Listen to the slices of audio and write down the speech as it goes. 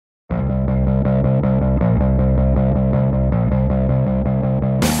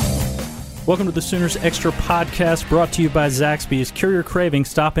Welcome to the Sooners Extra Podcast, brought to you by Zaxby's. Cure your craving.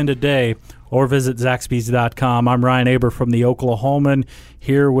 Stop in today or visit Zaxby's.com. I'm Ryan Aber from the Oklahoman,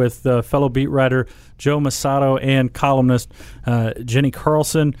 here with fellow beat writer Joe Masato and columnist Jenny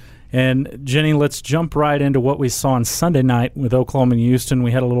Carlson. And Jenny, let's jump right into what we saw on Sunday night with Oklahoma and Houston.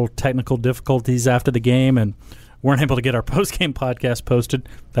 We had a little technical difficulties after the game and weren't able to get our post-game podcast posted.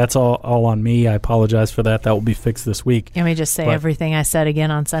 That's all on me. I apologize for that. That will be fixed this week. Can we just say everything I said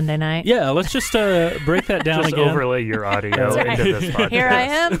again on Sunday night? Yeah, let's just break that down just again. Overlay your audio into this podcast. Here I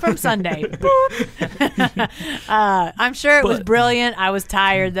am from Sunday. I'm sure it was brilliant. I was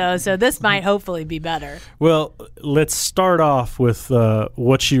tired, though, so this might hopefully be better. Well, let's start off with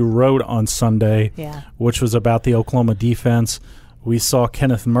what you wrote on Sunday, which was about the Oklahoma defense. We saw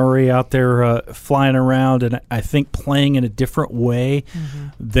Kenneth Murray out there flying around and I think playing in a different way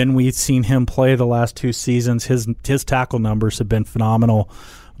than we've seen him play the last two seasons. His tackle numbers have been phenomenal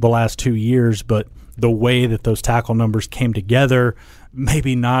the last 2 years, but the way that those tackle numbers came together,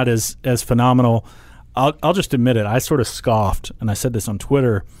 maybe not as phenomenal. I'll just admit it. I sort of scoffed, and I said this on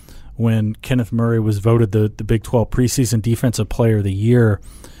Twitter, when Kenneth Murray was voted the Big 12 preseason Defensive Player of the Year.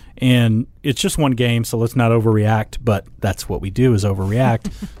 And it's just one game, so let's not overreact, but that's what we do is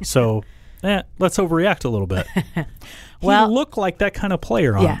overreact. So let's overreact a little bit. Well, he looked like that kind of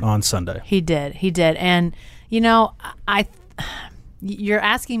player on Sunday. He did. And, you're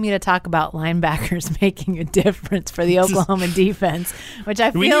asking me to talk about linebackers making a difference for the Oklahoma defense, which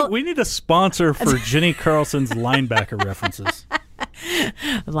I feel... We need a sponsor for Jenny Carlson's linebacker references.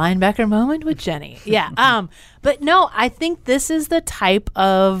 Linebacker moment with Jenny. Yeah. But no, I think this is the type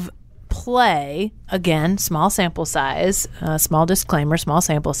of play, again, small sample size, small disclaimer, small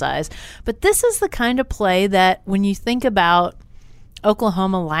sample size, but this is the kind of play that when you think about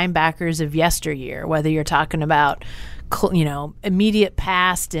Oklahoma linebackers of yesteryear, whether you're talking about immediate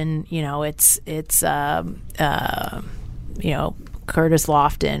past and it's Curtis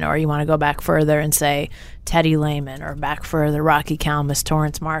Lofton, or you want to go back further and say Teddy Lehman, or back further Rocky Kalmus,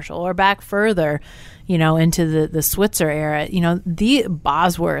 Torrance Marshall, or back further into the Switzer era, the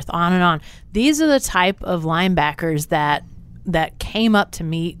Bosworth, on and on. These are the type of linebackers that came up to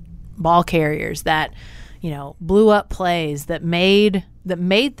meet ball carriers, that blew up plays, that made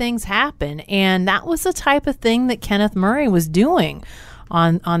things happen. And that was the type of thing that Kenneth Murray was doing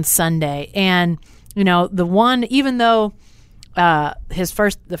on Sunday. And the one, even though the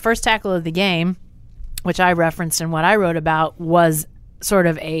first tackle of the game, which I referenced and what I wrote about, was sort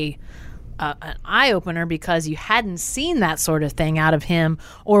of an eye-opener because you hadn't seen that sort of thing out of him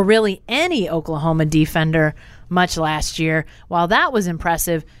or really any Oklahoma defender much last year. While that was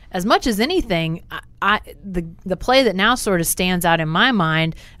impressive, as much as anything, the play that now sort of stands out in my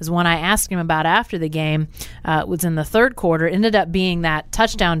mind is one I asked him about after the game. Was in the third quarter. It ended up being that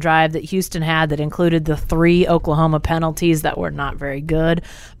touchdown drive that Houston had that included the 3 Oklahoma penalties that were not very good.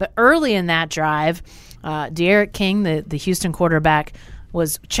 But early in that drive, D'Eriq King, the Houston quarterback,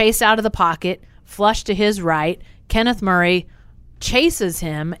 was chased out of the pocket, flushed to his right. Kenneth Murray chases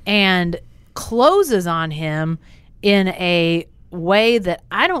him and closes on him in a way that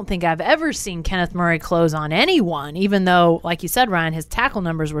I don't think I've ever seen Kenneth Murray close on anyone, even though, like you said, Ryan, his tackle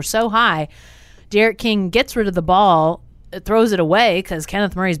numbers were so high. D'Eriq King gets rid of the ball, throws it away because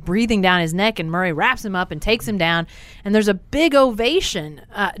Kenneth Murray's breathing down his neck, and Murray wraps him up and takes him down. And there's a big ovation,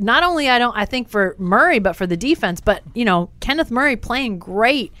 not only I think for Murray, but for the defense. But, Kenneth Murray playing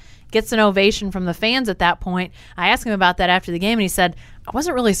great gets an ovation from the fans at that point. I asked him about that after the game, and he said, I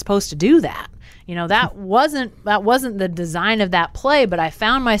wasn't really supposed to do that. That wasn't the design of that play, but I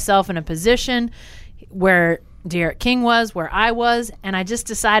found myself in a position where D'Eriq King was, where I was, and I just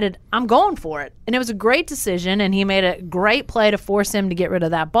decided I'm going for it. And it was a great decision, and he made a great play to force him to get rid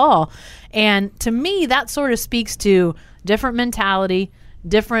of that ball. And to me, that sort of speaks to different mentality,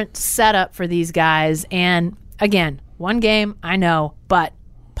 different setup for these guys. And again, one game, I know, but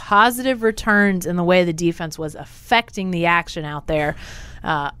positive returns in the way the defense was affecting the action out there,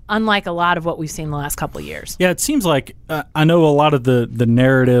 unlike a lot of what we've seen the last couple of years. Yeah, it seems like I know a lot of the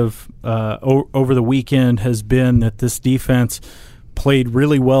narrative over the weekend has been that this defense played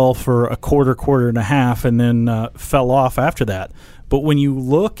really well for a quarter and a half, and then fell off after that. But when you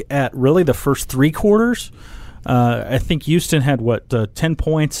look at really the first 3 quarters, I think Houston had, 10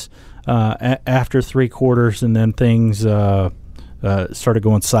 points after 3 quarters, and then things started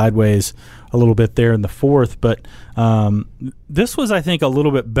going sideways a little bit there in the fourth. But this was, I think, a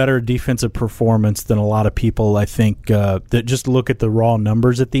little bit better defensive performance than a lot of people, I think, that just look at the raw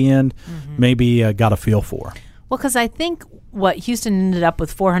numbers at the end, maybe got a feel for. Well, because I think what Houston ended up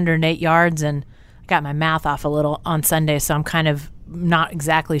with 408 yards, and I got my math off a little on Sunday, so I'm kind of not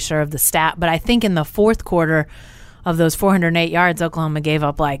exactly sure of the stat, but I think in the fourth quarter of those 408 yards, Oklahoma gave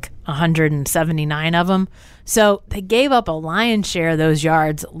up like 179 of them. So they gave up a lion's share of those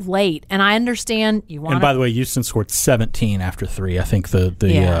yards late. And I understand you want. And by the way, Houston scored 17 after 3. I think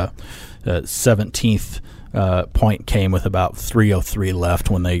the 17th point came with about 3:03 left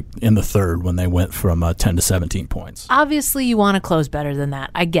in the third when they went from 10 to 17 points. Obviously, you want to close better than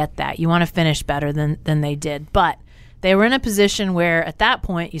that. I get that. You want to finish better than they did. But they were in a position where at that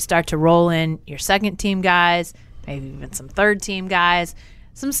point you start to roll in your second-team guys, maybe even some third-team guys.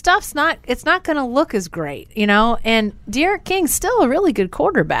 Some stuff's not going to look as great, and D'Eriq King's still a really good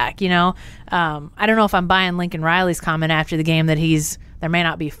quarterback, I don't know if I'm buying Lincoln Riley's comment after the game that there may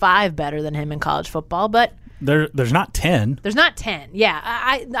not be 5 better than him in college football, but there's not 10. There's not 10. Yeah,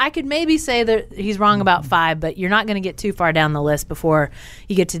 I could maybe say that he's wrong about 5, but you're not going to get too far down the list before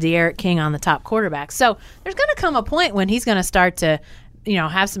you get to D'Eriq King on the top quarterback. So there's going to come a point when he's going to start to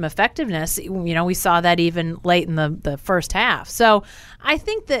have some effectiveness. We saw that even late in the first half. So I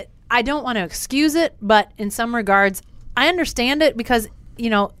think that I don't want to excuse it, but in some regards, I understand it because,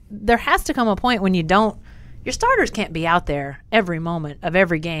 there has to come a point when your starters can't be out there every moment of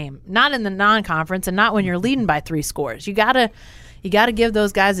every game, not in the non-conference and not when you're leading by 3 scores. You gotta give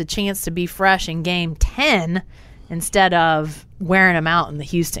those guys a chance to be fresh in game 10 instead of wearing them out in the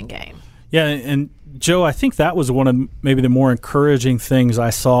Houston game. Yeah, and Joe, I think that was one of maybe the more encouraging things I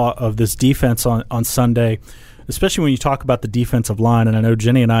saw of this defense on Sunday, especially when you talk about the defensive line. And I know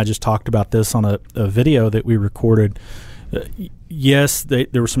Jenny and I just talked about this on a video that we recorded. Yes, there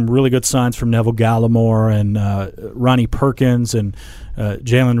were some really good signs from Neville Gallimore and Ronnie Perkins and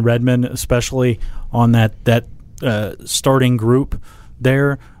Jalen Redmond, especially on that starting group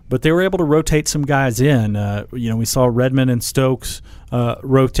there. But they were able to rotate some guys in. We saw Redmond and Stokes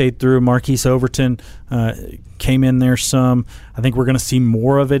rotate through. Marquise Overton came in there some. I think we're going to see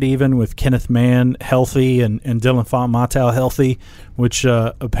more of it even with Kenneth Mann healthy and Dylan Fa'amatow healthy, which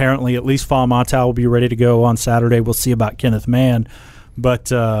apparently at least Fa'amatow will be ready to go on Saturday. We'll see about Kenneth Mann. But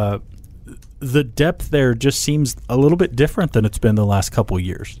the depth there just seems a little bit different than it's been the last couple of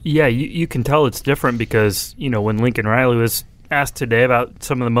years. Yeah, you can tell it's different because, when Lincoln Riley was asked today about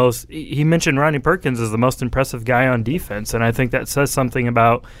some of he mentioned Ronnie Perkins as the most impressive guy on defense, and I think that says something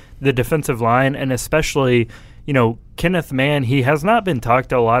about the defensive line, and especially, Kenneth Mann. He has not been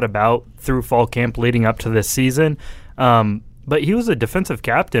talked a lot about through fall camp leading up to this season, but he was a defensive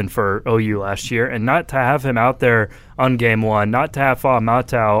captain for OU last year, and not to have him out there on game 1, not to have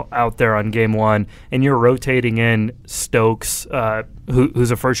Fa'amatow out there on game 1, and you're rotating in Stokes,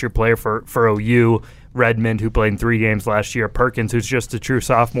 who's a first-year player for OU, Redmond, who played in 3 games last year, Perkins, who's just a true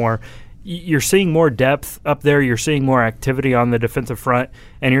sophomore. You're seeing more depth up there. You're seeing more activity on the defensive front,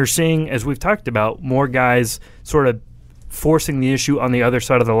 and you're seeing, as we've talked about, more guys sort of forcing the issue on the other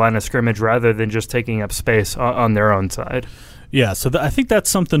side of the line of scrimmage rather than just taking up space on their own side. Yeah, so I think that's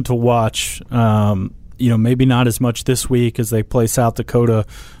something to watch. Maybe not as much this week as they play South Dakota,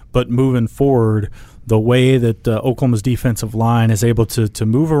 but moving forward, the way that Oklahoma's defensive line is able to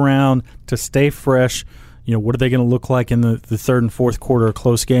move around, to stay fresh. What are they going to look like in the third and fourth quarter of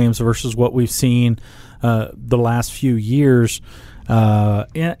close games versus what we've seen the last few years?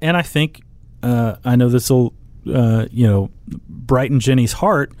 And I think I know this will brighten Jenny's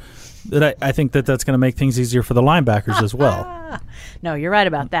heart. That I think that's going to make things easier for the linebackers as well. No, you're right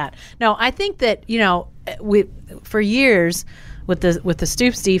about that. No, I think that we for years with the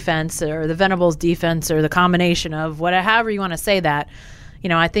Stoops defense or the Venables defense or the combination of however you want to say that.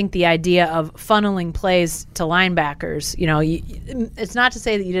 I think the idea of funneling plays to linebackers, it's not to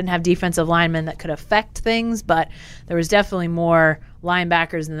say that you didn't have defensive linemen that could affect things, but there was definitely more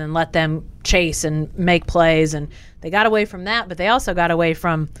linebackers and then let them chase and make plays. And they got away from that, but they also got away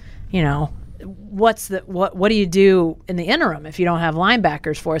from, what do you do in the interim if you don't have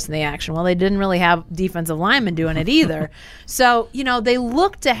linebackers forcing the action? Well, they didn't really have defensive linemen doing it either. So, they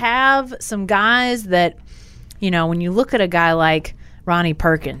look to have some guys that, when you look at a guy like Ronnie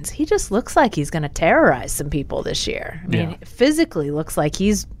Perkins, he just looks like he's going to terrorize some people this year. I mean, physically looks like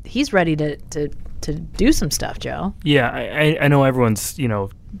he's ready to do some stuff, Joe. Yeah, I know everyone's,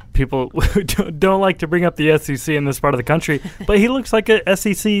 people don't like to bring up the SEC in this part of the country, but he looks like a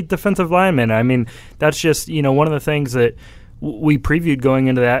SEC defensive lineman. I mean, that's just, one of the things that we previewed going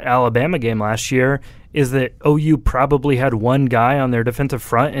into that Alabama game last year is that OU probably had one guy on their defensive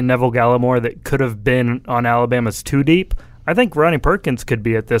front in Neville Gallimore that could have been on Alabama's 2 deep. I think Ronnie Perkins could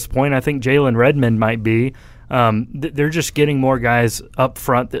be at this point. I think Jalen Redmond might be. They're just getting more guys up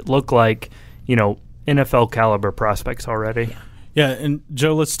front that look like, NFL caliber prospects already. Yeah, and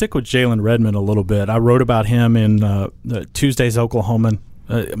Joe, let's stick with Jalen Redmond a little bit. I wrote about him in Tuesday's Oklahoman.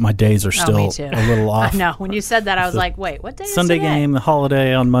 My days are still a little off. I know. When you said that, I was like, wait, what day is Sunday today? Game, the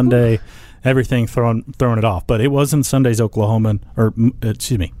holiday on Monday, everything throwing it off. But it was in Sunday's Oklahoman,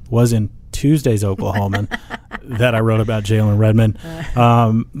 was in Tuesday's Oklahoman that I wrote about Jalen Redmond.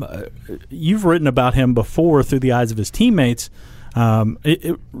 You've written about him before through the eyes of his teammates.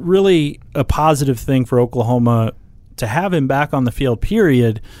 It really a positive thing for Oklahoma to have him back on the field,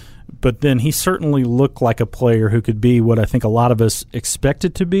 period. But then he certainly looked like a player who could be what I think a lot of us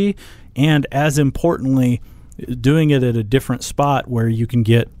expected to be, and as importantly, doing it at a different spot where you can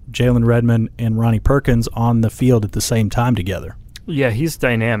get Jalen Redmond and Ronnie Perkins on the field at the same time together. Yeah, he's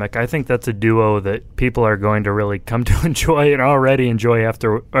dynamic. I think that's a duo that people are going to really come to enjoy and already enjoy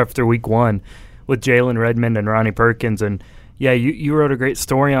after week one with Jalen Redmond and Ronnie Perkins. And, yeah, you wrote a great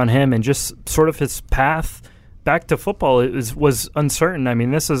story on him and just sort of his path back to football was uncertain. I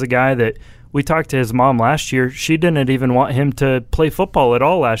mean, this is a guy that we talked to his mom last year. She didn't even want him to play football at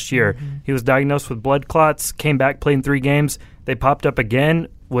all last year. Mm-hmm. He was diagnosed with blood clots, came back, played in 3 games. They popped up again,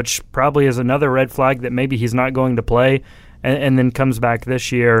 which probably is another red flag that maybe he's not going to play, and then comes back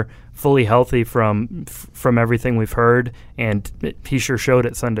this year fully healthy from everything we've heard, and he sure showed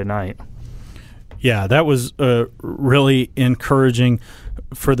it Sunday night. Yeah, that was really encouraging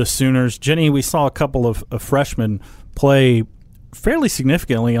for the Sooners. Jenny, we saw a couple of freshmen play fairly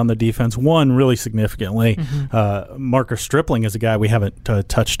significantly on the defense. One really significantly. Mm-hmm. Marcus Stripling is a guy we haven't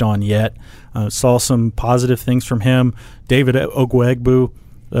touched on yet. Saw some positive things from him. David Ogwegbu,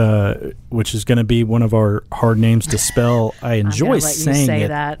 which is going to be one of our hard names to spell. I enjoy saying it,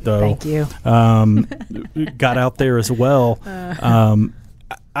 that. Though. Thank you. Got out there as well.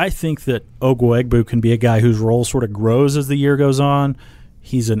 I think that Ogwegbu can be a guy whose role sort of grows as the year goes on.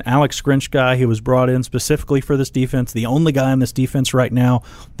 He's an Alex Grinch guy. He was brought in specifically for this defense, the only guy on this defense right now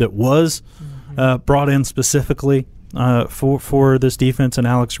that was brought in specifically for this defense, and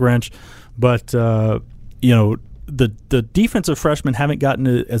Alex Grinch. But, the defensive freshmen haven't gotten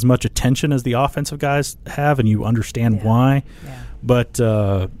as much attention as the offensive guys have, and you understand why. Yeah. But,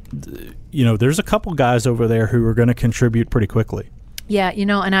 there's a couple guys over there who are going to contribute pretty quickly. Yeah,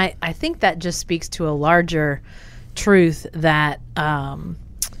 and I think that just speaks to a larger truth that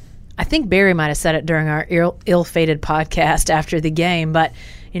I think Barry might have said it during our ill-fated podcast after the game, but,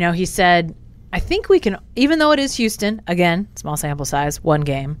 he said, I think we can, even though it is Houston, again, small sample size, 1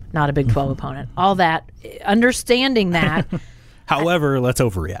 game, not a Big 12 opponent, all that, understanding that. However, let's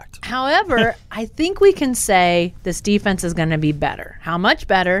overreact. However, I think we can say this defense is going to be better. How much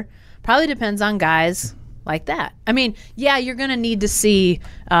better? Probably depends on guys like that. I mean, yeah, you're going to need to see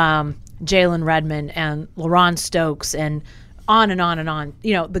Jalen Redmond and LaRon Stokes and on and on and on.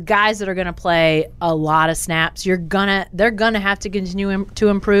 The guys that are going to play a lot of snaps, they're going to have to continue to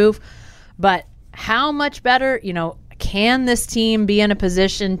improve. But how much better, can this team be in a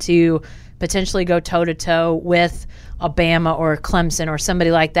position to potentially go toe-to-toe with Alabama or Clemson or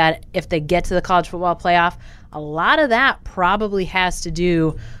somebody like that if they get to the college football playoff? A lot of that probably has to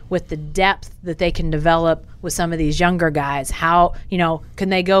do with the depth that they can develop with some of these younger guys. How, can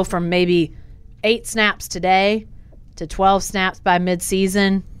they go from maybe 8 snaps today to 12 snaps by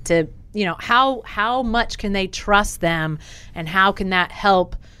midseason to, how much can they trust them, and how can that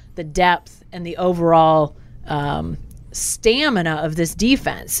help the depth and the overall stamina of this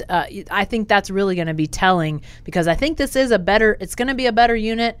defense? I think that's really going to be telling, because I think this is it's going to be a better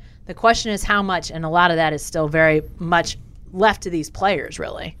unit. The question is how much, and a lot of that is still very much left to these players,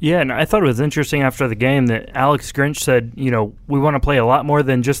 really. Yeah, and I thought it was interesting after the game that Alex Grinch said, we want to play a lot more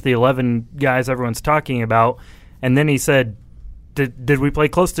than just the 11 guys everyone's talking about. And then he said, did we play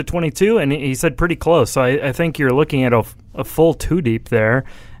close to 22? And he said pretty close. So I think you're looking at a full 2 deep there.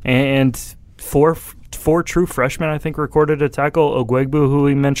 And four true freshmen, I think, recorded a tackle. Ogwegbu, who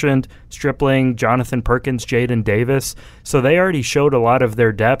we mentioned, Stripling, Jonathan Perkins, Jaden Davis. So they already showed a lot of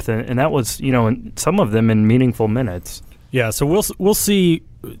their depth, and that was, some of them in meaningful minutes. Yeah, so we'll see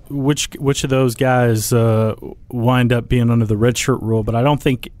which of those guys wind up being under the redshirt rule, but I don't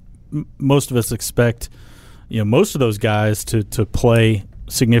think most of us expect most of those guys to play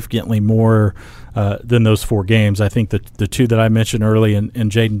significantly more than those 4 games. I think that the 2 that I mentioned early, and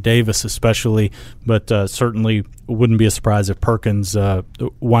Jaden Davis especially, but certainly wouldn't be a surprise if Perkins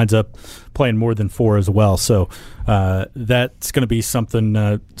winds up playing more than 4 as well. So that's going to be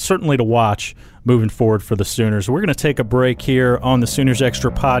something certainly to watch moving forward for the Sooners. We're going to take a break here on the Sooners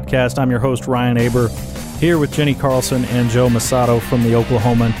Extra podcast. I'm your host, Ryan Aber, here with Jenny Carlson and Joe Masato from the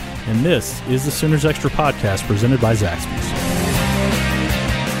Oklahoman, and this is the Sooners Extra podcast presented by Zaxby's.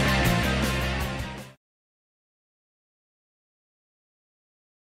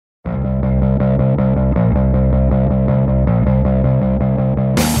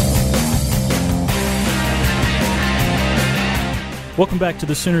 Welcome back to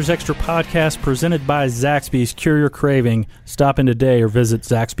the Sooners Extra podcast presented by Zaxby's. Cure your craving. Stop in today or visit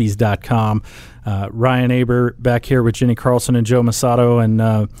Zaxby's.com. Ryan Aber back here with Jenny Carlson and Joe Masato.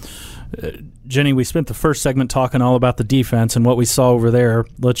 And Jenny, we spent the first segment talking all about the defense and what we saw over there.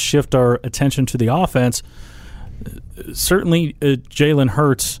 Let's shift our attention to the offense. Certainly, Jalen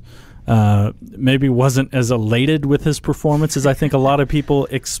Hurts maybe wasn't as elated with his performance as I think a lot of people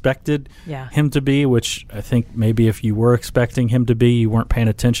expected him to be, which I think maybe if you were expecting him to be, you weren't paying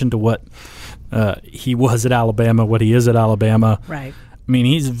attention to what he was at Alabama, what he is at Alabama. Right. I mean,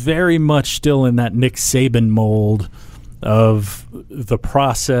 he's very much still in that Nick Saban mold of the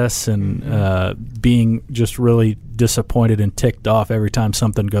process and being just really disappointed and ticked off every time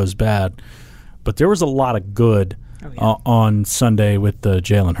something goes bad. But there was a lot of good on Sunday with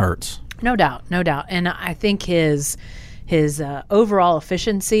Jalen Hurts. No doubt. And I think his overall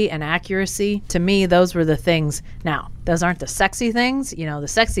efficiency and accuracy, to me, those were the things. Now, those aren't the sexy things. You know, the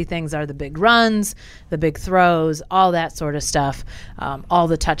sexy things are the big runs, the big throws, all that sort of stuff, all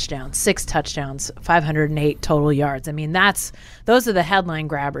the touchdowns, 6 touchdowns, 508 total yards. I mean, those are the headline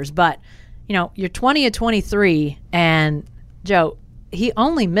grabbers. But, you know, you're 20 of 23, and, Joe, he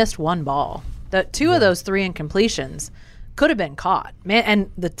only missed one ball. The 2 of those 3 incompletions could have been caught. Man,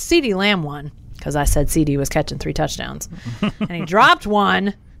 and the CeeDee Lamb one, because I said CeeDee was catching 3 touchdowns, and he dropped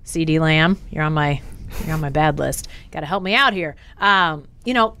one. CeeDee Lamb, you're on my bad list. Got to help me out here.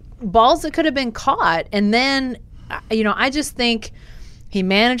 You know, balls that could have been caught, and then, you know, I just think he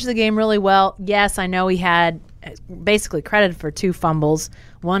managed the game really well. Yes, I know he had basically credited for 2 fumbles.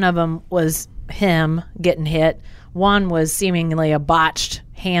 One of them was him getting hit. One was seemingly a botched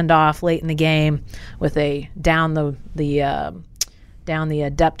handoff late in the game with a down the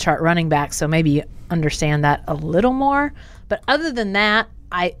depth chart running back. So maybe you understand that a little more. But other than that,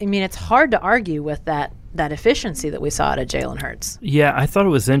 I mean, it's hard to argue with that efficiency that we saw out of Jalen Hurts. Yeah, I thought it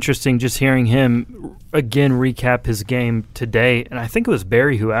was interesting just hearing him again recap his game today. And I think it was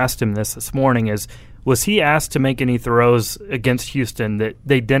Barry who asked him this morning was he asked to make any throws against Houston that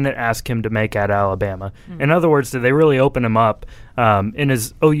they didn't ask him to make at Alabama? Mm-hmm. In other words, did they really open him up? In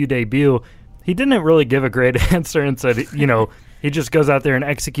his OU debut, he didn't really give a great answer and said, you know, he just goes out there and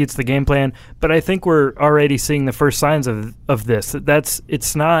executes the game plan. But I think we're already seeing the first signs of this.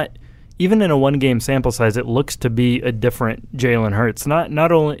 It's not, even in a one-game sample size, it looks to be a different Jalen Hurts.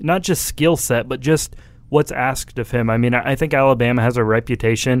 Not just skill set, but just what's asked of him. I mean, I think Alabama has a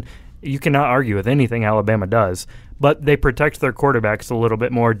reputation. You cannot argue with anything Alabama does, but they protect their quarterbacks a little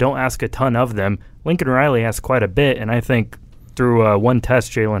bit more, don't ask a ton of them. Lincoln Riley asked quite a bit, and I think through one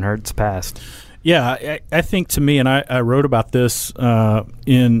test, Jalen Hurts passed. Yeah, I think to me, and I wrote about this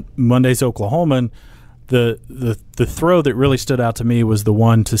in Monday's Oklahoman, the throw that really stood out to me was the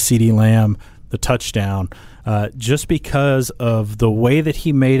one to CeeDee Lamb, the touchdown, just because of the way that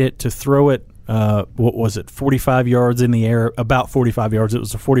he made it to throw it. What was it, 45 yards in the air, about 45 yards. It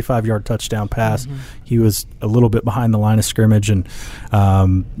was a 45-yard touchdown pass. Mm-hmm. He was a little bit behind the line of scrimmage, and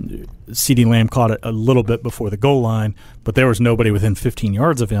CeeDee Lamb caught it a little bit before the goal line, but there was nobody within 15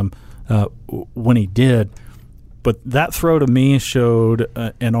 yards of him when he did. But that throw to me showed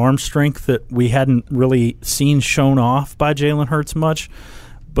an arm strength that we hadn't really seen shown off by Jalen Hurts much.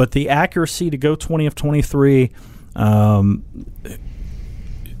 But the accuracy to go 20 of 23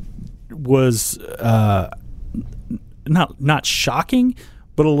 was not shocking,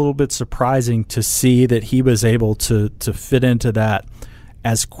 but a little bit surprising to see that he was able to fit into that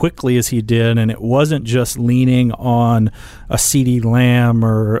as quickly as he did, and it wasn't just leaning on a CeeDee Lamb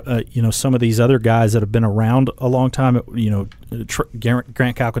or some of these other guys that have been around a long time. Grant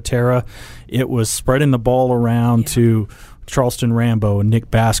Calcaterra. It was spreading the ball around to Charleston Rambo and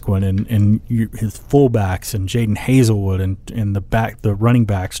Nick Basquin and his fullbacks and Jaden Hazelwood and the running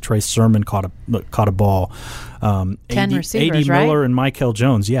backs. Trey Sermon caught a ball. 10 receivers, A.D. Miller and Michael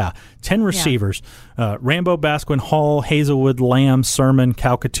Jones. 10 receivers. Rambo, Basquin, Hall, Hazelwood, Lamb, Sermon,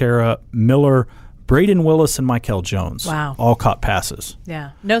 Calcaterra, Miller, Braden Willis, and Michael Jones. Wow. All caught passes.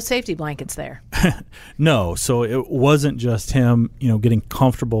 Yeah. No safety blankets there. No. So it wasn't just him, getting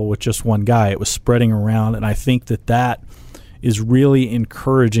comfortable with just one guy. It was spreading around, and I think that is really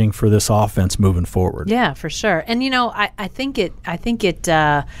encouraging for this offense moving forward. Yeah, for sure. And I think it is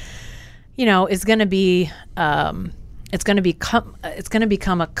going to be it's going to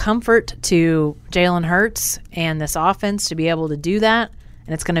become a comfort to Jalen Hurts and this offense to be able to do that,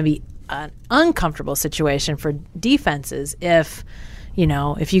 and it's going to be an uncomfortable situation for defenses if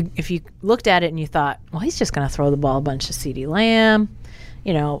you looked at it and you thought, well, he's just going to throw the ball a bunch of CeeDee Lamb,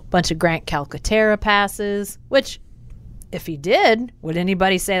 a bunch of Grant Calcaterra passes, which if he did, would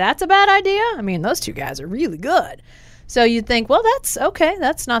anybody say that's a bad idea? I mean, those two guys are really good. So you'd think, well, that's okay.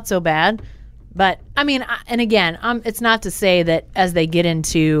 That's not so bad. But, I mean, and again, it's not to say that as they get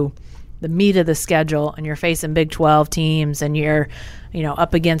into the meat of the schedule and you're facing Big 12 teams and you're,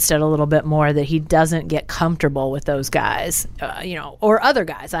 up against it a little bit more, that he doesn't get comfortable with those guys, or other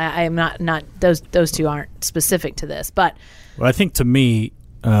guys. I am not those two aren't specific to this. But well, I think to me,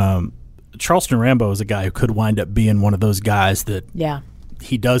 Charleston Rambo is a guy who could wind up being one of those guys that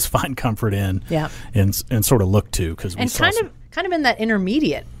he does find comfort in and sort of look to. And kind of in that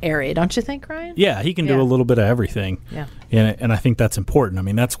intermediate area, don't you think, Ryan? Yeah, he can do a little bit of everything. Yeah. And I think that's important. I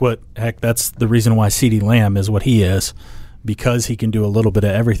mean, that's the reason why CeeDee Lamb is what he is, because he can do a little bit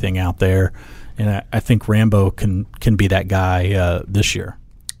of everything out there. And I think Rambo can be that guy this year.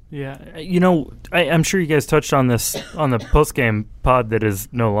 Yeah, I'm sure you guys touched on this on the post-game pod that is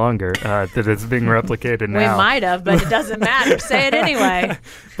no longer, that is being replicated now. We might have, but it doesn't matter. Say it anyway.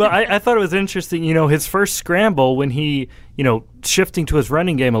 But I thought it was interesting, his first scramble when he, shifting to his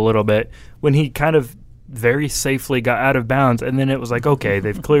running game a little bit, when he kind of very safely got out of bounds, and then it was like, okay,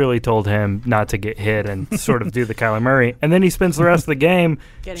 they've clearly told him not to get hit and sort of do the Kyler Murray. And then he spends the rest of the game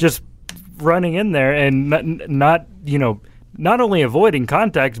just running in there and not only avoiding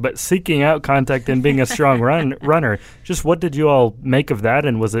contact, but seeking out contact and being a strong runner. Just what did you all make of that,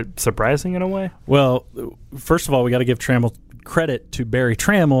 and was it surprising in a way? Well, first of all, we got to give credit to Barry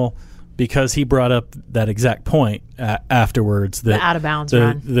Trammell, because he brought up that exact point afterwards. The out-of-bounds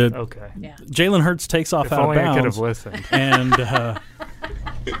run. Jalen Hurts takes off out of bounds. If only I could have listened. And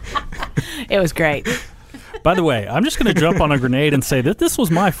it was great. By the way, I'm just going to jump on a grenade and say that this was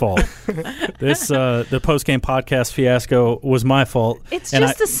my fault. The post-game podcast fiasco was my fault. It's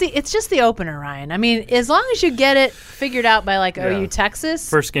just the opener, Ryan. I mean, as long as you get it figured out by OU Texas.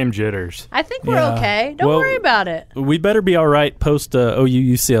 First game jitters. I think we're okay. Don't worry about it. We better be all right post OU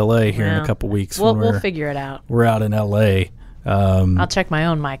UCLA here in a couple weeks. We'll figure it out. We're out in L.A. I'll check my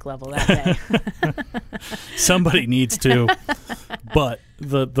own mic level that day. Somebody needs to. But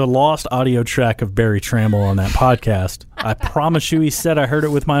the lost audio track of Barry Trammell on that podcast, I promise you, he said, I heard it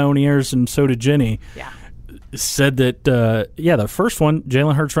with my own ears, and so did Jenny. Yeah. Said that, the first one,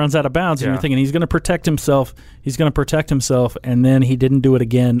 Jalen Hurts runs out of bounds, and you're thinking he's going to protect himself. And then he didn't do it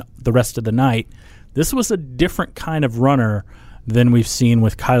again the rest of the night. This was a different kind of runner than we've seen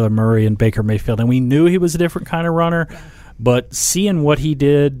with Kyler Murray and Baker Mayfield, and we knew he was a different kind of runner. Yeah. But seeing what he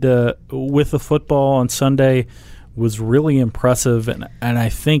did with the football on Sunday was really impressive. And I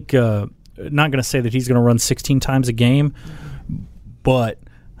think, not going to say that he's going to run 16 times a game, but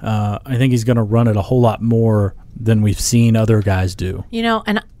I think he's going to run it a whole lot more than we've seen other guys do.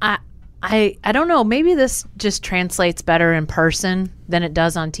 And I don't know, maybe this just translates better in person than it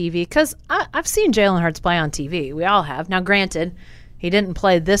does on TV, because I've seen Jalen Hurts play on TV. We all have. Now, granted, he didn't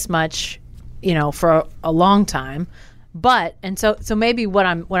play this much, for a long time. But so maybe what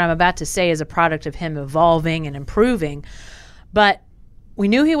I'm about to say is a product of him evolving and improving. But we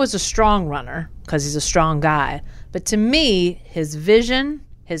knew he was a strong runner because he's a strong guy. But to me, his vision,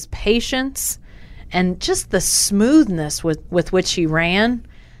 his patience, and just the smoothness with which he ran,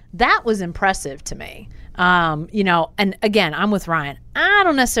 that was impressive to me. And again, I'm with Ryan. I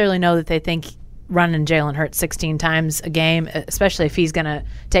don't necessarily know that they think running Jalen Hurts 16 times a game, especially if he's going to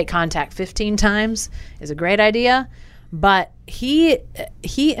take contact 15 times, is a great idea. But he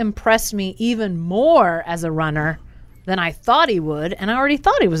impressed me even more as a runner than I thought he would, and I already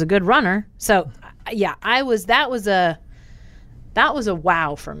thought he was a good runner. So, yeah, that was a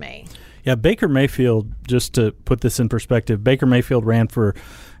wow for me. Yeah, Baker Mayfield, just to put this in perspective, Baker Mayfield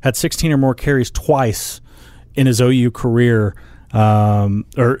had 16 or more carries twice in his OU career, once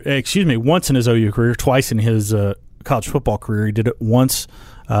in his OU career, twice in his college football career. He did it once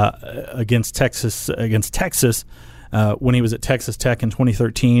against Texas when he was at Texas Tech in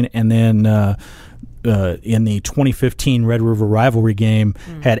 2013, and then in the 2015 Red River rivalry game,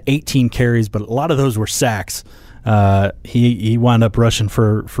 had 18 carries, but a lot of those were sacks. He wound up rushing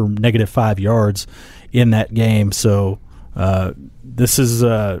for -5 yards in that game. So this is,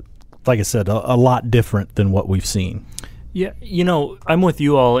 like I said, a lot different than what we've seen. Yeah, I'm with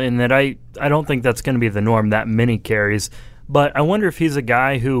you all in that I don't think that's going to be the norm, that many carries. But I wonder if he's a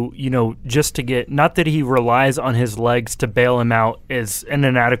guy who, just to get, not that he relies on his legs to bail him out as an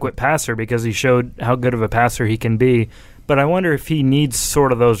inadequate passer, because he showed how good of a passer he can be. But I wonder if he needs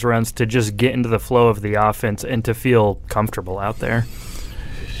sort of those runs to just get into the flow of the offense and to feel comfortable out there.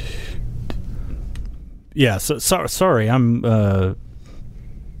 Yeah, sorry.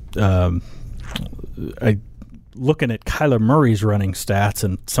 looking at Kyler Murray's running stats,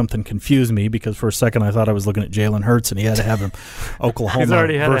 and something confused me because for a second I thought I was looking at Jalen Hurts, and he had to have him Oklahoma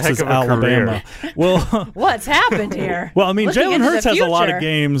versus Alabama. Well, what's happened here? Well, I mean, Jalen Hurts has a lot of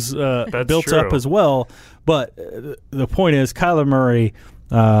games built up as well, but the point is Kyler Murray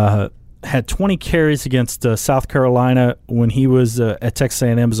had 20 carries against South Carolina when he was at Texas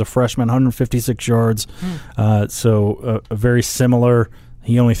A&M as a freshman, 156 yards. So very similar.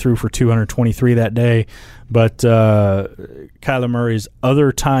 He only threw for 223 that day. But Kyler Murray's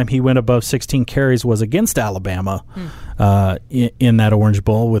other time he went above 16 carries was against Alabama in that Orange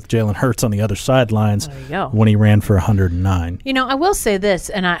Bowl with Jalen Hurts on the other sidelines when he ran for 109. You know, I will say this,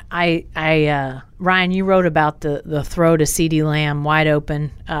 and I Ryan, you wrote about the throw to CeeDee Lamb wide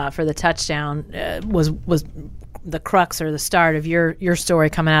open for the touchdown was the crux or the start of your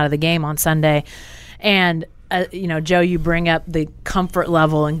story coming out of the game on Sunday. And Joe, you bring up the comfort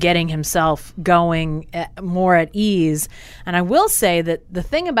level and getting himself going more at ease. And I will say that the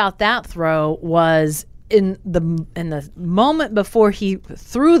thing about that throw was in the moment before he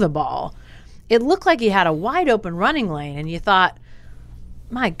threw the ball, it looked like he had a wide open running lane, and you thought,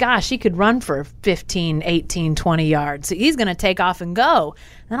 my gosh, he could run for 15, 18, 20 yards. So he's going to take off and go.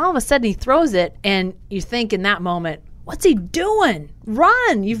 Then all of a sudden he throws it, and you think in that moment, what's he doing?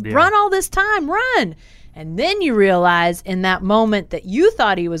 Run. You've run all this time. Run. And then you realize in that moment that you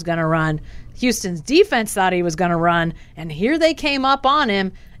thought he was going to run, Houston's defense thought he was going to run, and here they came up on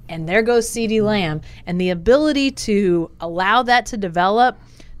him, and there goes CeeDee Lamb. And the ability to allow that to develop,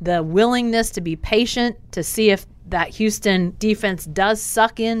 the willingness to be patient, to see if that Houston defense does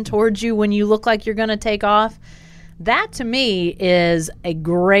suck in towards you when you look like you're going to take off, that to me is a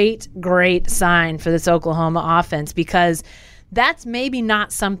great, great sign for this Oklahoma offense, because that's maybe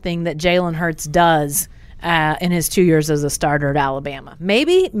not something that Jalen Hurts does in his 2 years as a starter at Alabama.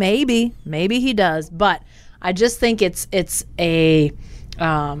 Maybe he does, but I just think it's a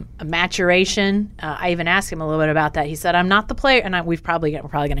maturation. I even asked him a little bit about that. He said, "I'm not the player," and we're probably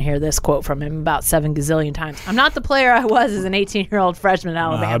going to hear this quote from him about 7 gazillion times. "I'm not the player I was as an 18-year-old freshman at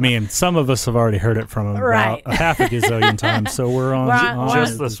Alabama." I mean, some of us have already heard it from him about a half a gazillion times, so we're on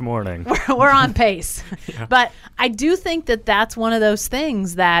just this morning. We're on pace. Yeah. But I do think that that's one of those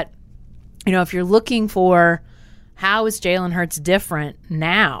things that, if you're looking for how is Jalen Hurts different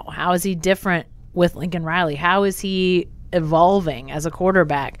now? How is he different with Lincoln Riley? How is he evolving as a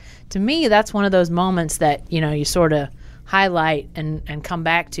quarterback? To me, that's one of those moments that you sort of highlight and come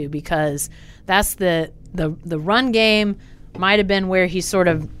back to, because that's the run game might have been where he sort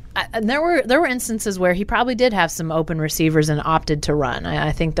of there were instances where he probably did have some open receivers and opted to run.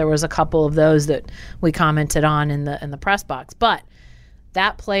 I think there was a couple of those that we commented on in the press box, but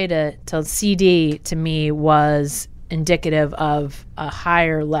that play to CD to me was indicative of a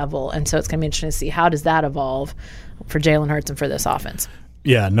higher level, and so it's going to be interesting to see how does that evolve for Jalen Hurts and for this offense.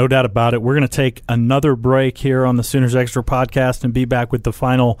 Yeah, no doubt about it. We're going to take another break here on the Sooners Extra podcast and be back with the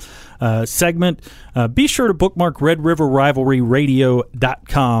final segment. Be sure to bookmark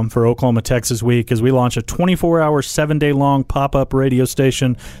RedRiverRivalryRadio.com for Oklahoma, Texas week as we launch a 24-hour, 7-day-long pop-up radio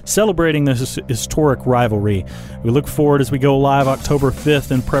station celebrating this historic rivalry. We look forward as we go live October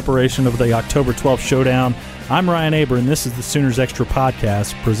 5th in preparation of the October 12th showdown. I'm Ryan Aber, and this is the Sooners Extra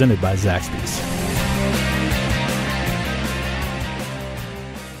podcast presented by Zaxby's.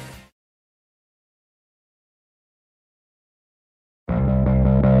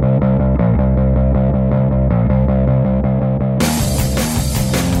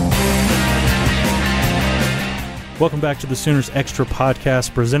 Welcome back to the Sooners Extra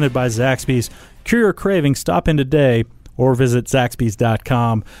podcast presented by Zaxby's. Cure your craving, stop in today or visit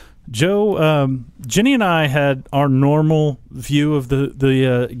Zaxby's.com. Joe, Jenny and I had our normal view of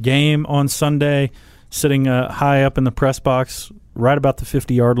the game on Sunday, sitting high up in the press box, right about the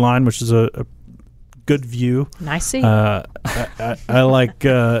 50-yard line, which is a good view. Nice seat. I like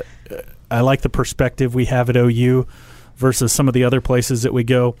the perspective we have at OU versus some of the other places that we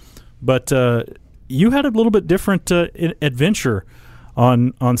go, but you had a little bit different adventure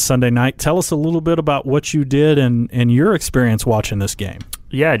on Sunday night. Tell us a little bit about what you did and your experience watching this game.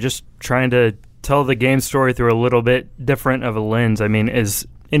 Yeah, just trying to tell the game story through a little bit different of a lens. I mean, as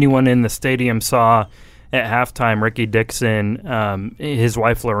anyone in the stadium saw at halftime, Ricky Dixon, his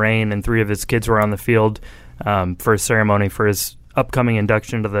wife Lorraine, and 3 of his kids were on the field for a ceremony for his upcoming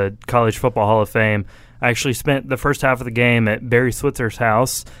induction to the College Football Hall of Fame. I actually spent the first half of the game at Barry Switzer's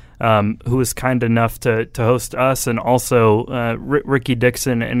house, who was kind enough to host us and also Ricky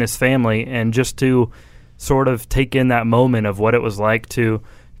Dixon and his family, and just to sort of take in that moment of what it was like to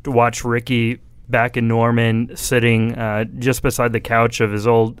watch Ricky back in Norman sitting just beside the couch of his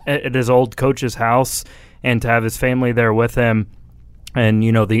old coach's house and to have his family there with him. And,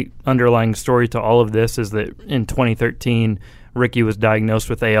 the underlying story to all of this is that in 2013, Ricky was diagnosed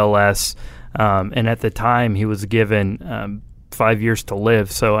with ALS, and at the time he was given 5 years to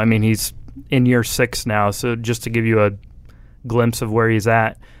live. So, he's in year 6 now, so just to give you a glimpse of where he's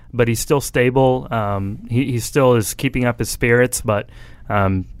at. But he's still stable. He still is keeping up his spirits, but,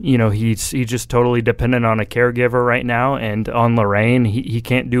 he's just totally dependent on a caregiver right now, and on Lorraine. He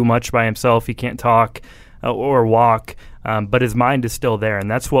can't do much by himself. He can't talk or walk. But his mind is still there, and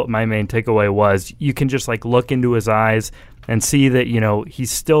that's what my main takeaway was. You can just look into his eyes and see that he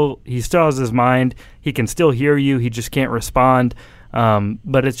still has his mind. He can still hear you. He just can't respond.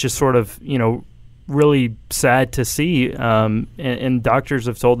 But it's just sort of really sad to see. And doctors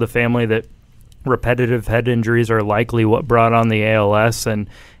have told the family that repetitive head injuries are likely what brought on the ALS, and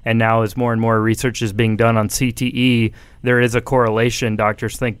now as more and more research is being done on CTE, there is a correlation,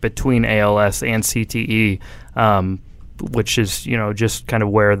 doctors think, between ALS and CTE. Which is, just kind of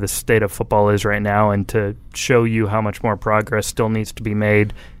where the state of football is right now, and to show you how much more progress still needs to be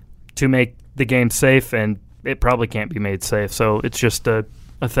made to make the game safe, and it probably can't be made safe. So it's just a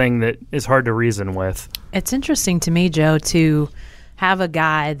thing that is hard to reason with. It's interesting to me, Joe, to have a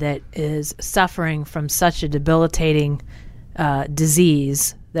guy that is suffering from such a debilitating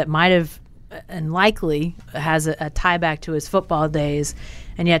disease that might have and likely has a tie back to his football days,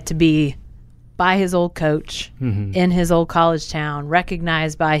 and yet to be by his old coach in his old college town,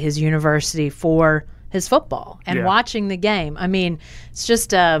 recognized by his university for his football and watching the game. It's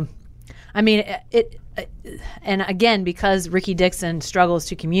just, and again, because Ricky Dixon struggles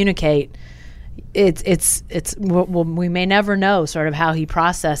to communicate, we may never know sort of how he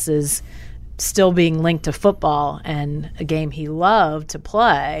processes still being linked to football and a game he loved to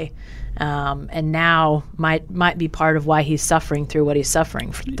play. And now might be part of why he's suffering through what he's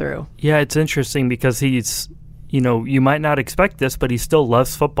suffering through. Yeah, it's interesting because he's, you might not expect this, but he still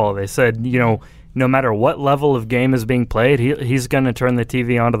loves football. They said, no matter what level of game is being played, he's going to turn the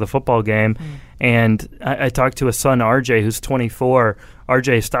TV onto the football game. And I talked to his son, RJ, who's 24.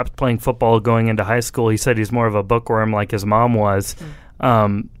 RJ stopped playing football going into high school. He said he's more of a bookworm like his mom was.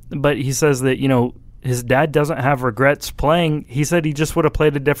 But he says that, his dad doesn't have regrets playing. He said he just would have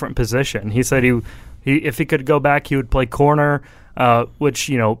played a different position. He said he if he could go back, he would play corner, which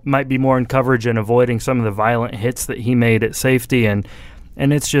might be more in coverage and avoiding some of the violent hits that he made at safety. And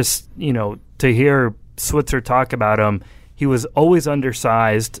it's just to hear Switzer talk about him. He was always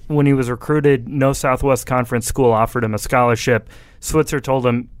undersized. When he was recruited, no Southwest Conference school offered him a scholarship. Switzer told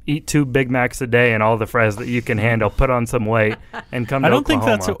him, eat 2 Big Macs a day and all the fries that you can handle, put on some weight, and come to Oklahoma. I don't think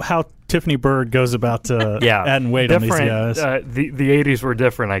that's how Tiffany Bird goes about adding weight on these guys. The 80s were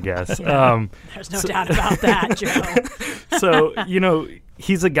different, I guess. There's no doubt about that, Joe. So,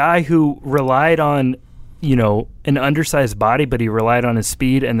 he's a guy who relied on, an undersized body, but he relied on his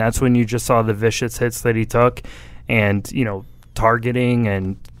speed, and that's when you just saw the vicious hits that he took and, targeting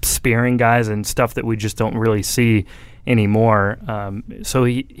and spearing guys and stuff that we just don't really see anymore. So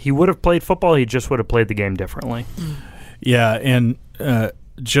he would have played football. He just would have played the game differently. Yeah, and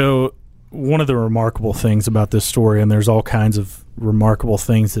Joe, one of the remarkable things about this story, and there's all kinds of remarkable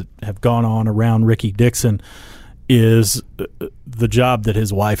things that have gone on around Ricky Dixon, is the job that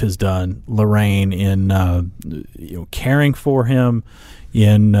his wife has done, Lorraine, in caring for him,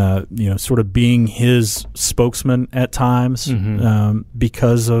 in sort of being his spokesman at times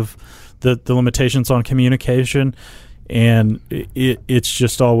because of the limitations on communication. And it's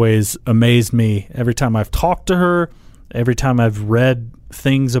just always amazed me every time I've talked to her, every time I've read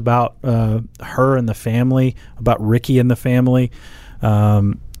things about her and the family, about Ricky and the family,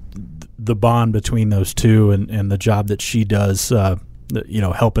 the bond between those two and the job that she does,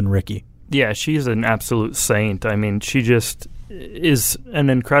 helping Ricky. Yeah, she's an absolute saint. She just is an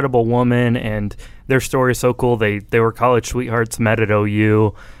incredible woman, and their story is so cool. They were college sweethearts, met at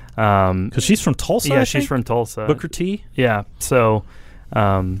OU. Because she's from Tulsa. Yeah, she's from Tulsa. Booker T. Yeah, so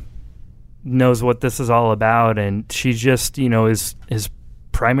knows what this is all about, and she just is his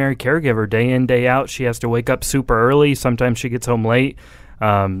primary caregiver day in, day out. She has to wake up super early. Sometimes she gets home late.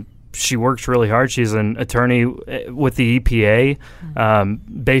 She works really hard. She's an attorney with the EPA,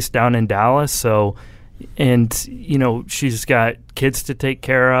 based down in Dallas. So, and she's got kids to take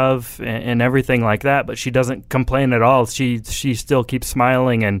care of and everything like that. But she doesn't complain at all. She still keeps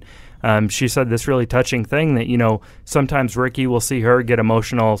smiling. And she said this really touching thing that sometimes Ricky will see her get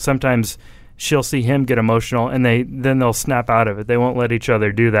emotional. Sometimes she'll see him get emotional, and then they'll snap out of it. They won't let each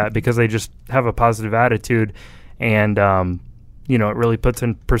other do that because they just have a positive attitude. And it really puts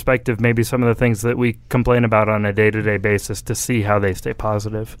in perspective maybe some of the things that we complain about on a day-to-day basis to see how they stay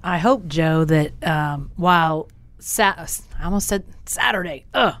positive. I hope, Joe, that while I almost said Saturday.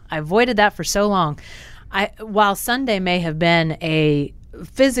 I avoided that for so long. While Sunday may have been a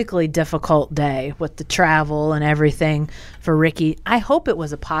physically difficult day with the travel and everything for Ricky, I hope it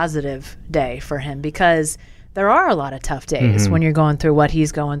was a positive day for him, because there are a lot of tough days when you're going through what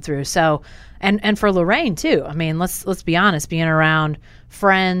he's going through. So, and for Lorraine too. I mean, let's be honest, being around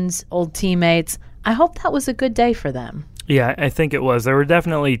friends, old teammates, I hope that was a good day for them. Yeah, I think it was. There were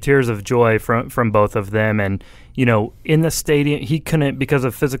definitely tears of joy from both of them. And, in the stadium, he couldn't, because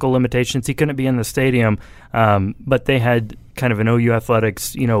of physical limitations, he couldn't be in the stadium. But they had kind of an OU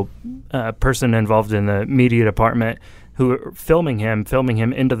Athletics, person involved in the media department who were filming him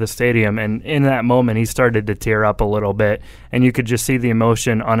into the stadium. And in that moment, he started to tear up a little bit. And you could just see the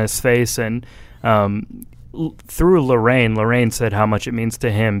emotion on his face. And through Lorraine said how much it means to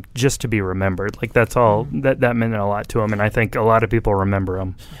him just to be remembered. Like, that's all, that meant a lot to him, and I think a lot of people remember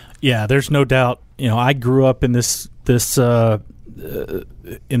him. Yeah, there's no doubt. I grew up in this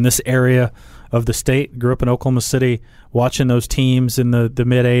area of the state, grew up in Oklahoma City, watching those teams in the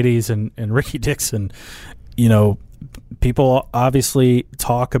mid-'80s, and Ricky Dixon, people obviously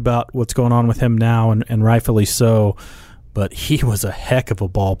talk about what's going on with him now, and rightfully so, but he was a heck of a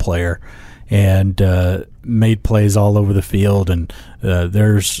ball player and made plays all over the field, and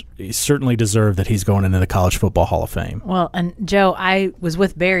he certainly deserved that he's going into the College Football Hall of Fame. Well, and Joe, I was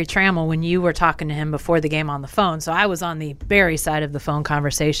with Barry Trammell when you were talking to him before the game on the phone, so I was on the Barry side of the phone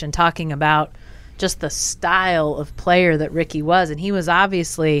conversation talking about just the style of player that Ricky was, and he was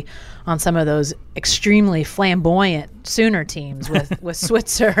obviously on some of those extremely flamboyant Sooner teams with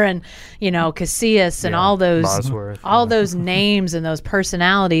Switzer and Casillas and all those Bosworth, those names and those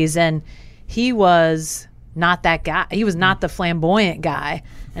personalities, and he was not that guy. He was not the flamboyant guy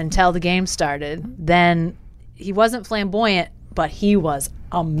until the game started. Then he wasn't flamboyant, but he was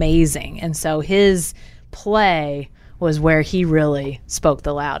amazing. And so his play was where he really spoke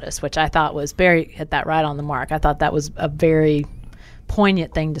the loudest, which I thought was Barry hit that right on the mark. I thought that was a very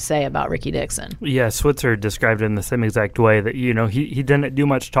poignant thing to say about Ricky Dixon. Yeah, Switzer described it in the same exact way, that he didn't do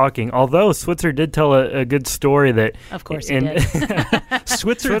much talking, although Switzer did tell a good story that of course he did.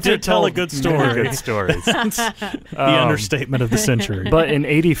 Switzer did tell a good story. Good stories. The understatement of the century. But in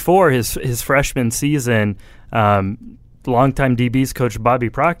 '84, his freshman season, longtime DBs coach Bobby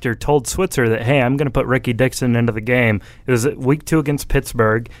Proctor told Switzer that, hey, I'm going to put Ricky Dixon into the game. It was week 2 against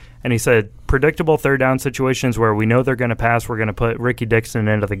Pittsburgh, and he said, predictable third down situations where we know they're going to pass, we're going to put Ricky Dixon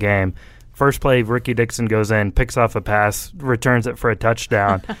into the game. First play, Ricky Dixon goes in, picks off a pass, returns it for a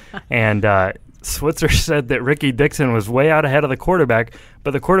touchdown. And Switzer said that Ricky Dixon was way out ahead of the quarterback,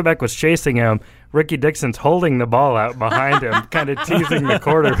 but the quarterback was chasing him. Ricky Dixon's holding the ball out behind him, kind of teasing the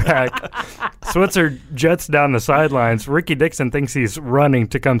quarterback. Switzer jets down the sidelines. Ricky Dixon thinks he's running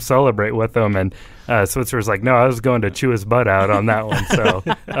to come celebrate with him, and Switzer's like, no, I was going to chew his butt out on that one.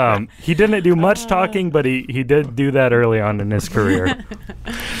 So he didn't do much talking, but he did do that early on in his career.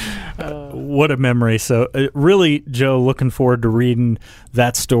 What a memory. So really, Joe, looking forward to reading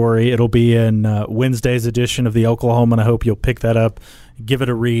that story. It'll be in Wednesday's edition of the Oklahoman. I hope you'll pick that up. Give it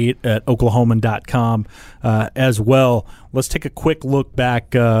a read at oklahoman.com as well. Let's take a quick look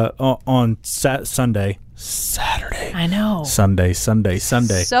back on Saturday. I know. Sunday.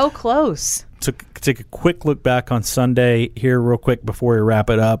 So close. Take a quick look back on Sunday here real quick before we wrap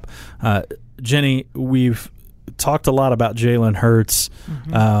it up. Jenny, we've talked a lot about Jalen Hurts,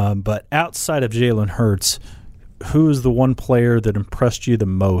 but outside of Jalen Hurts, who is the one player that impressed you the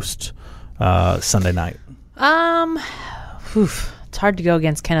most Sunday night? It's hard to go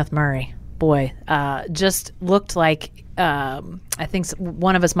against Kenneth Murray. Boy, just looked like I think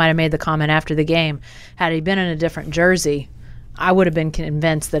one of us might have made the comment after the game. Had he been in a different jersey, I would have been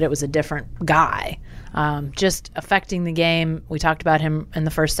convinced that it was a different guy. Just affecting the game. We talked about him in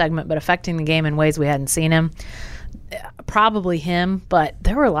the first segment, but affecting the game in ways we hadn't seen him. Probably him, but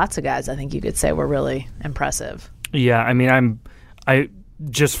there were lots of guys I think you could say were really impressive. Yeah, I mean, I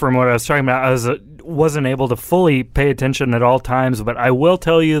just from what I was talking about, I wasn't able to fully pay attention at all times, but I will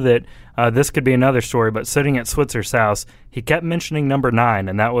tell you that this could be another story, but sitting at Switzer's house, he kept mentioning number 9,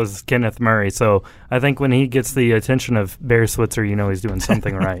 and that was Kenneth Murray. So I think when he gets the attention of Barry Switzer, he's doing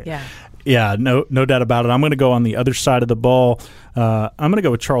something right. Yeah, no doubt about it. I'm going to go on the other side of the ball. I'm going to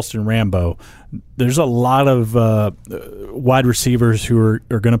go with Charleston Rambo. There's a lot of wide receivers who are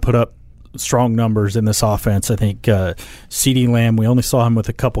going to put up strong numbers in this offense. I think CeeDee Lamb, we only saw him with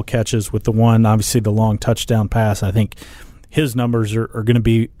a couple catches, with the one, obviously the long touchdown pass. I think his numbers are going to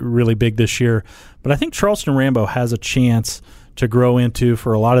be really big this year. But I think Charleston Rambo has a chance to grow into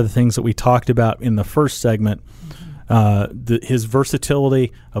for a lot of the things that we talked about in the first segment. His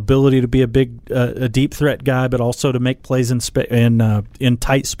versatility, ability to be a deep threat guy, but also to make plays in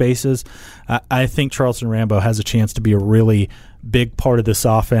tight spaces. I think Charleston Rambo has a chance to be a really big part of this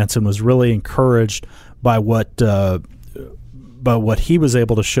offense, and was really encouraged by what he was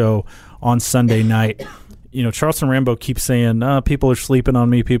able to show on Sunday night. Charleston Rambo keeps saying, people are sleeping on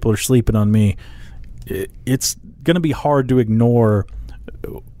me, people are sleeping on me. It's going to be hard to ignore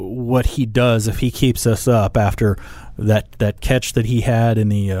what he does if he keeps us up after that catch that he had in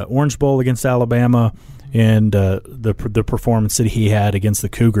the Orange Bowl against Alabama and the performance that he had against the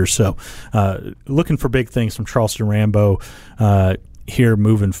Cougars. So looking for big things from Charleston Rambo here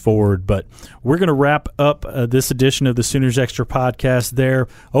moving forward. But we're going to wrap up this edition of the Sooners Extra podcast there.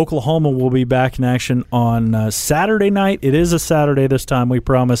 Oklahoma will be back in action on Saturday night. It is a Saturday this time, we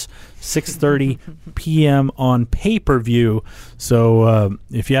promise, 6:30 p.m. on pay-per-view. So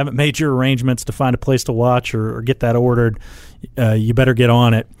if you haven't made your arrangements to find a place to watch or get that ordered, you better get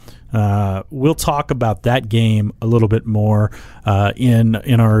on it. We'll talk about that game a little bit more in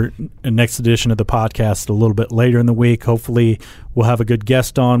our next edition of the podcast a little bit later in the week. Hopefully we'll have a good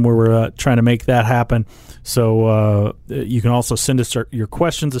guest on where we're trying to make that happen. So you can also send us your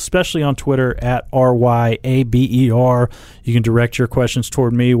questions, especially on Twitter at RYABER. You can direct your questions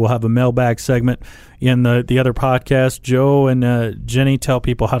toward me. We'll have a mailbag segment in the other podcast. Joe and Jenny, tell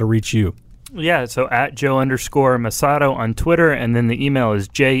people how to reach you. Yeah, so at Joe_Masato on Twitter, and then the email is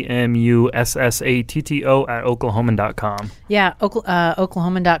jmusatto@oklahoman.com. Yeah,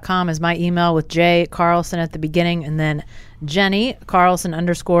 oklahoman.com is my email with J Carlson at the beginning, and then Jenny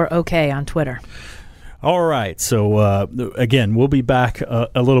Carlson_OK on Twitter. All right. So, again, we'll be back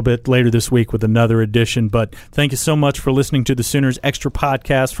a little bit later this week with another edition. But thank you so much for listening to the Sooners Extra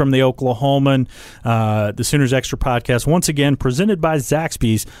podcast from the Oklahoman. The Sooners Extra podcast, once again, presented by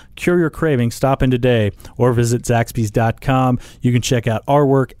Zaxby's. Cure your craving. Stop in today or visit Zaxby's.com. You can check out our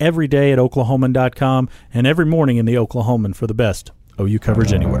work every day at Oklahoman.com and every morning in the Oklahoman for the best OU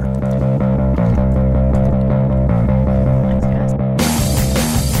coverage anywhere.